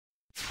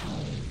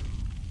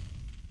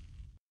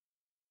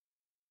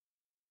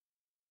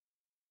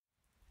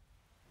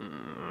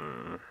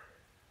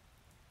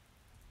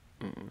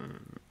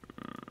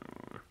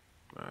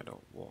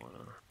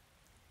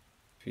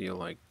feel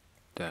like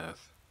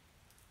death.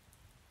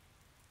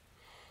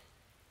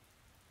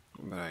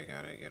 But I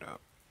gotta get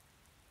up.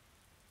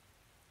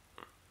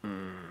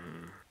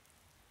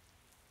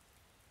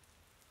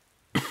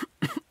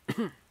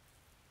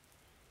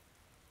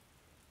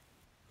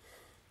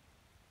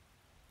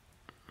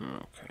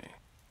 Okay.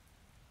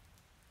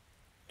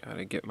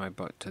 Gotta get my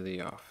butt to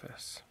the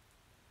office.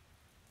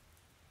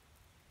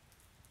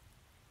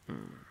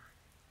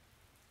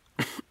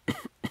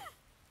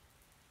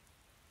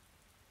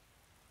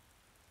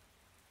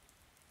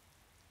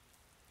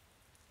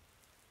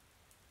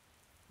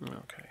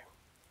 Okay.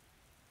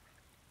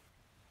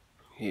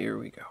 Here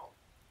we go.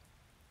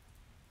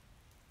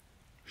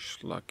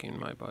 Schlucking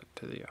my butt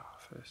to the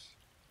office.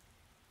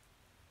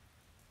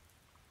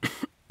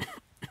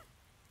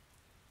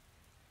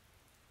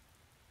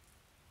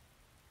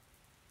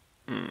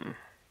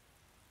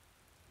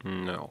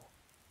 No.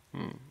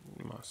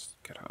 Must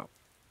get up.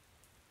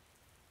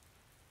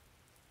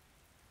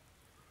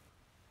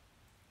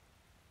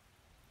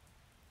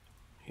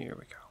 Here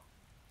we go.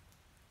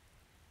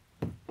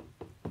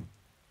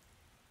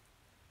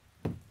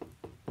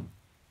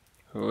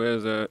 Who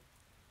is it?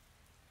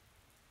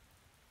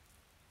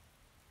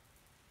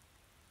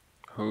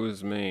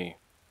 Who's me?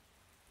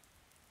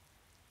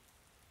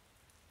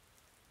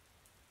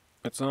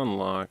 It's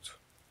unlocked.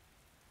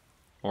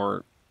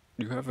 Or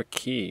you have a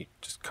key.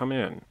 Just come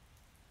in.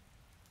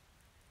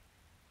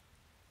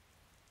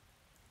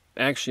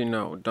 Actually,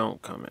 no,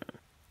 don't come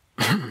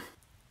in.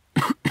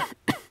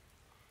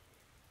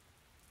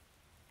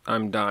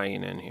 I'm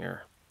dying in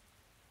here.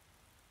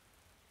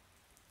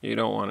 You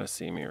don't want to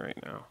see me right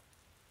now.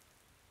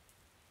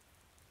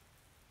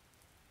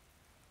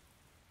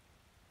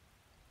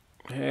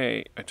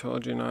 Hey, I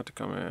told you not to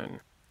come in.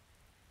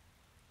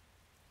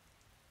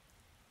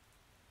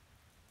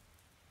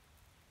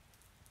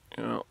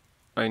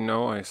 I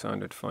know I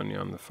sounded funny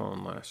on the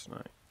phone last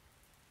night.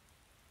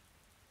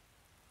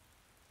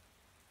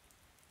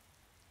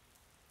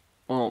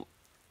 Well,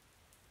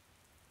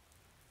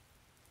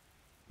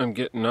 I'm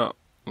getting up.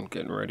 I'm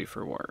getting ready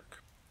for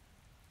work.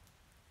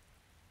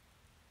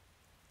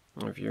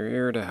 If you're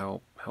here to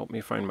help me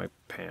find my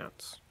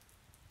pants.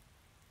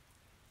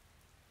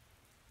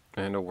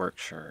 And a work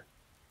shirt.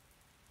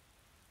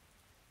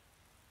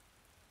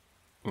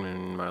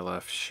 And my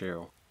left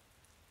shoe.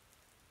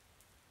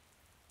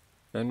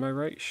 And my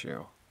right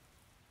shoe.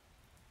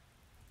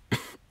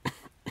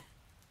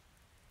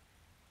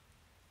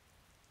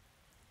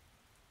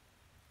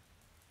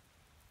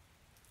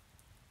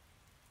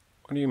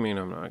 What do you mean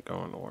I'm not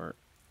going to work?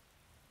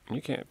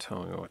 You can't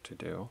tell me what to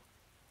do.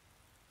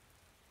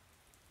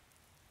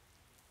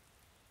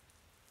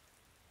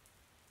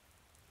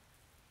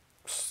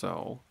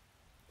 So,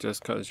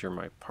 just because you're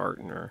my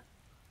partner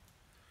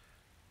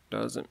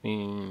doesn't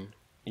mean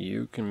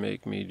you can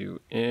make me do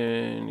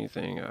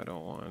anything I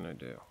don't want to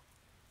do.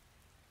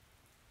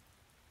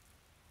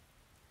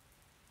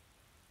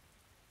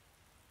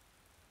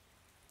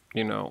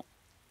 You know,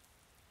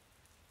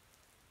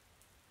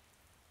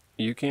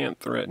 you can't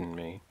threaten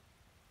me.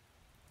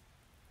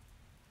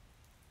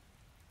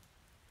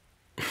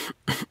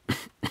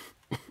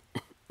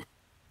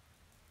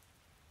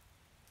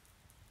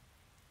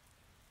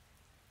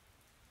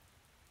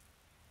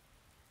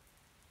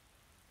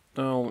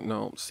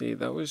 No, see,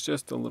 that was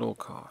just a little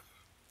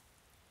cough.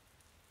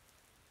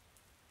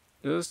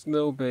 Just a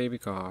little baby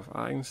cough.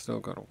 I can still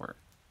go to work.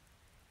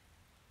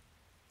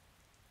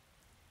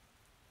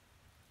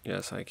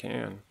 Yes, I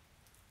can.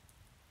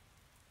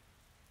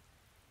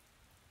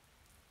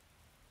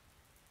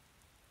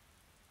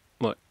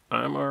 Look,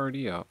 I'm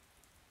already up,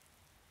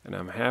 and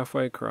I'm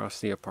halfway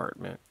across the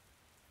apartment.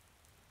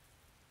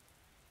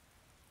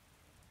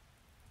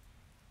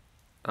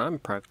 I'm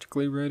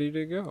practically ready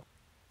to go.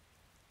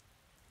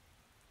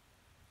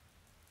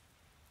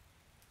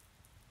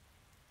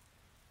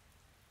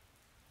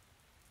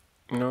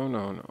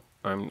 No.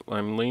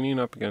 I'm leaning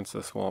up against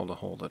this wall to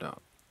hold it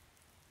up.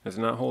 It's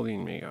not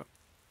holding me up.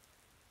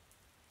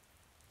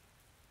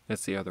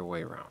 It's the other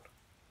way around.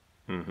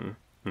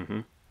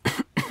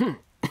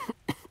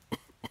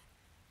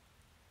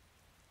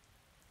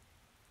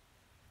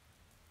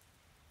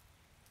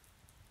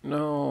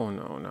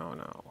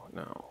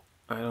 No.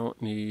 I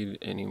don't need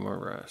any more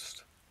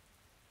rest.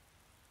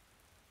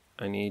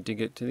 I need to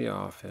get to the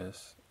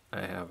office.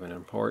 I have an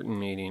important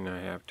meeting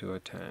I have to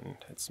attend.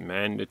 It's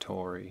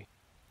mandatory.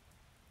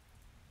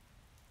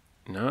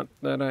 Not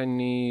that I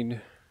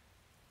need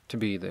to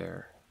be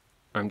there.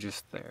 I'm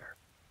just there.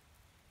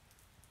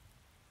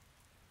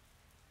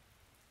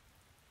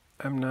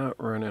 I'm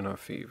not running a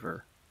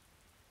fever.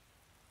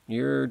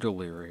 You're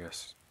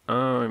delirious.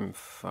 I'm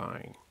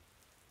fine.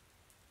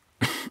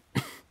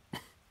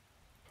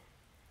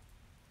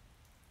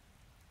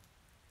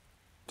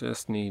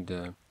 Just need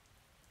to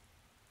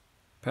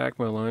pack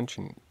my lunch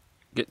and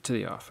get to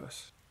the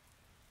office.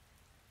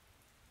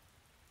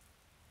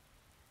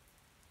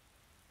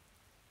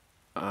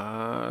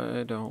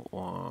 I don't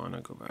want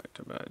to go back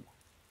to bed.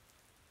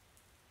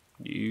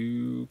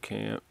 You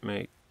can't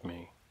make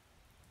me.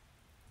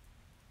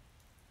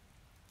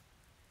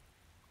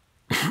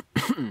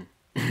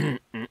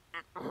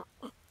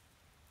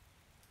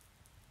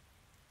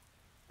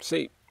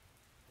 See,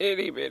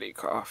 itty bitty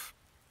cough.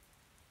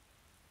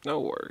 No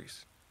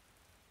worries.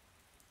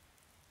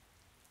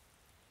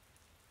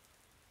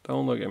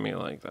 Don't look at me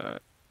like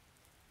that.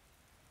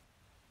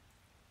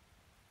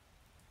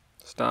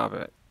 Stop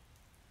it.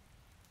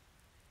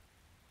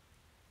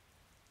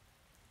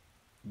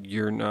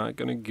 You're not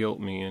gonna guilt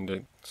me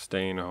into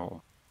staying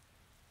home.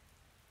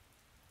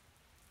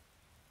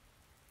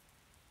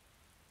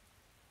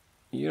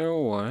 You know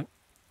what?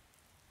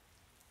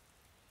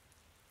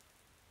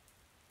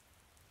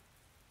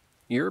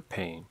 You're a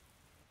pain.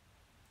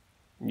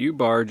 You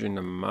barge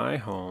into my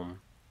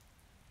home,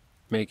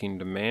 making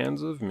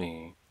demands of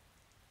me,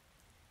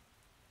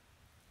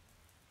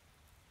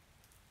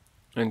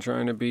 and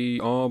trying to be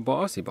all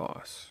bossy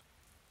boss.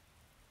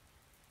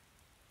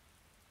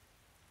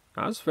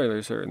 I was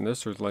fairly certain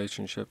this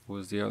relationship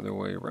was the other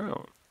way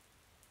around.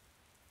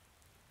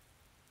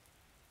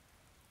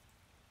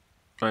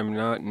 I'm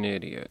not an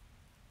idiot.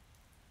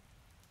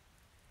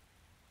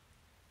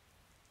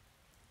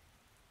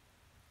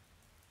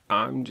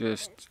 I'm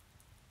just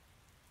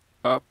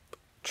up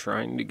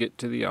trying to get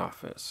to the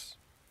office.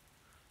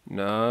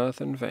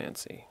 Nothing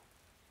fancy.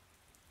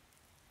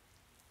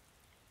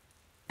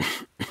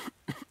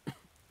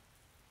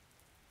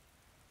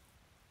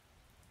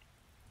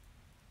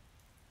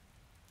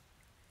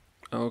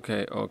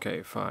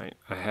 Okay, fine.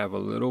 I have a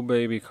little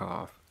baby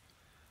cough.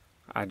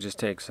 I just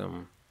take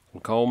some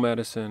cold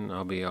medicine.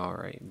 I'll be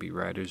alright. Be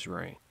right as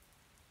rain.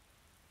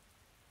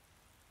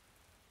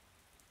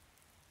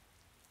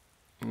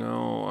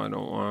 No, I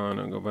don't want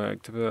to go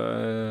back to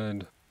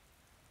bed.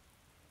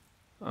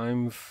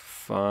 I'm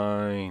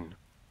fine.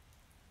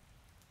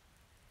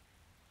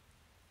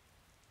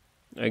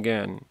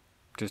 Again,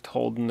 just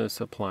holding this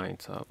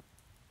appliance up.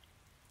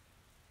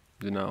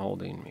 You're not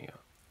holding me up.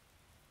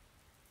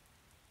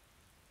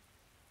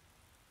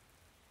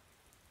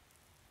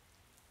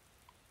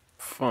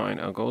 Fine,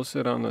 I'll go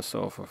sit on the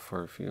sofa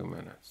for a few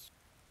minutes.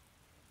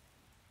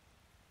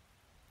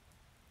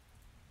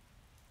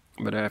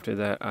 But after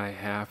that, I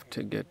have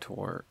to get to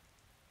work.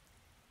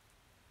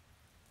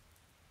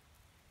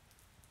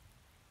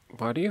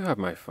 Why do you have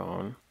my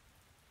phone?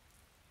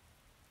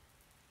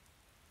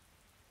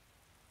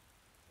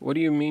 What do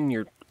you mean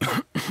you're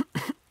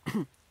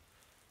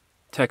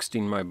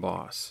texting my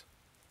boss?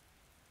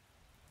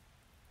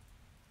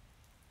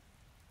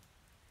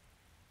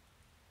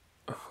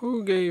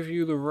 Who gave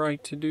you the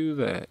right to do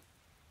that?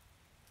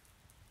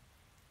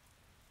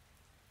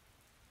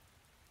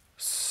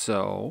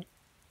 So?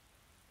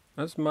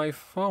 That's my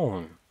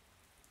phone.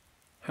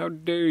 How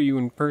dare you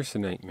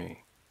impersonate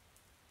me?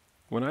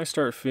 When I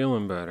start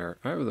feeling better,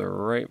 I have the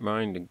right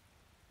mind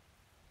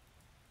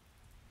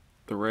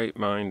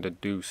to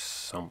do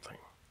something.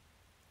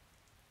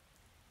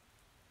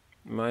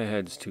 My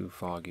head's too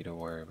foggy to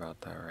worry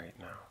about that right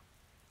now.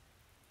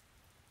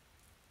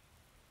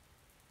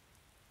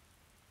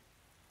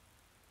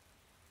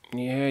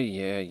 Yeah,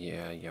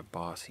 you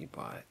bossy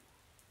butt.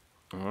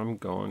 I'm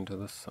going to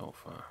the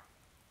sofa.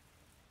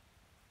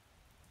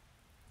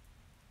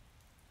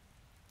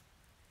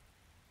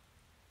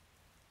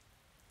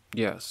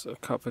 Yes, a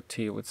cup of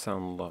tea would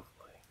sound lovely.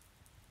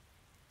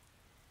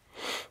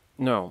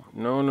 No.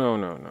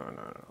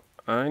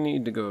 I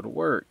need to go to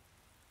work.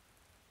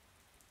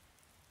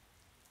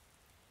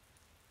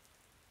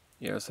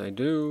 Yes, I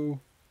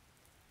do.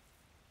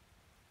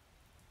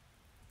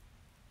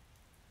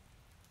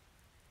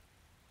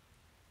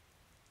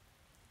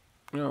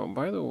 No,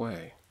 by the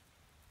way,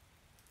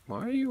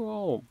 why are you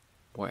all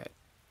wet?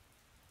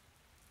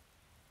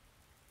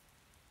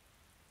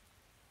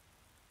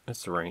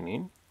 It's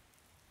raining.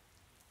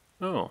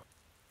 Oh.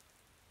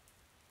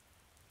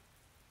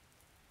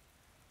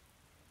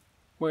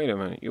 Wait a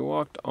minute, you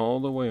walked all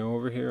the way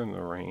over here in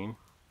the rain?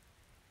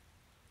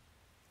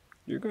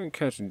 You're gonna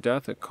catch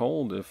death of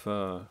cold if,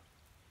 you're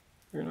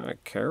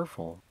not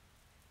careful.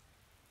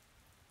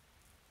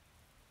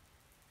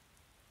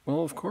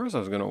 Well, of course I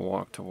was gonna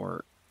walk to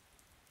work.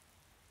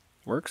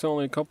 Work's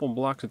only a couple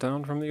blocks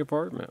down from the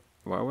apartment.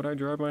 Why would I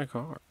drive my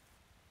car?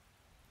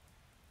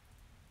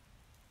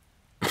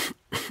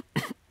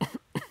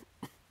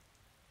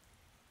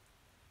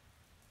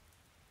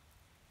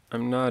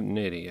 I'm not an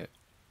idiot.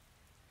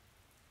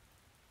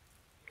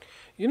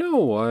 You know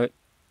what?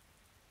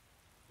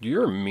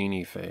 You're a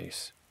meanie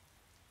face.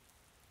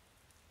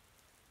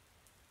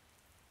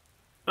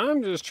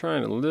 I'm just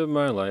trying to live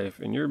my life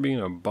and you're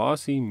being a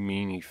bossy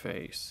meanie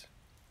face.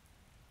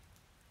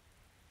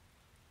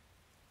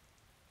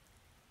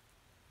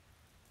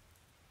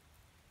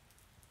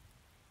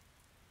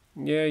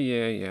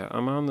 Yeah.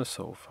 I'm on the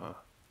sofa.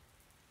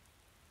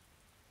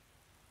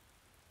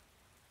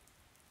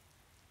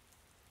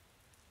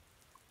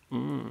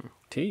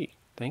 Tea.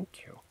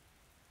 Thank you.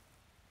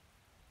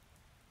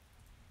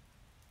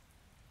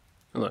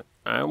 Look,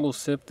 I will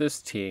sip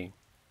this tea.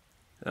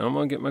 And I'm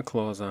gonna get my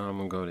clothes on. I'm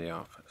gonna go to the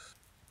office.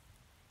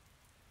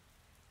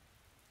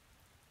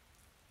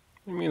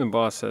 I mean, the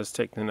boss says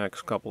take the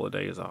next couple of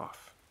days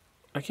off.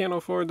 I can't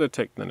afford to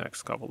take the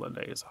next couple of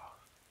days off.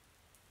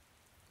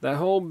 That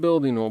whole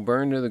building will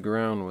burn to the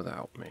ground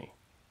without me.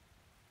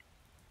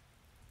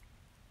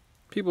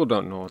 People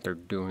don't know what they're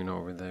doing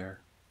over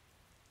there.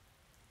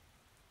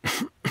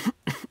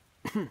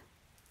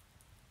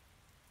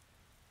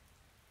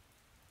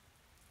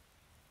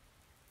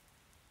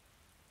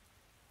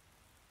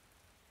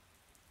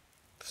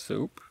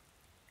 Soup?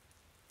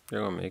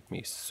 You're gonna make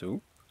me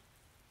soup?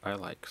 I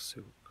like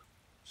soup.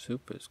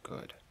 Soup is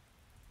good.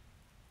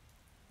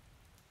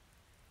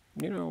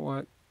 You know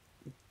what?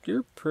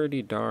 You're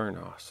pretty darn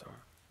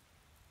awesome.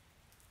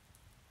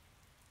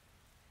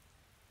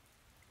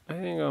 I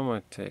think I'm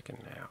gonna take a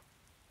nap.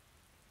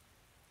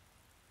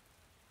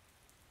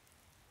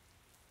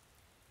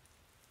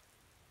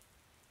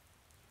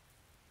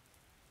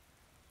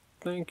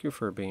 Thank you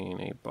for being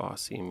a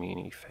bossy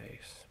meanie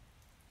face.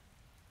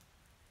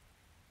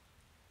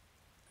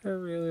 I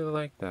really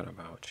like that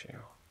about you.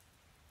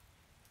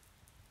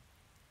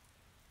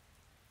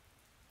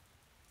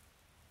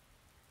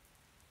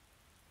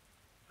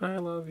 I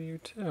love you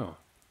too.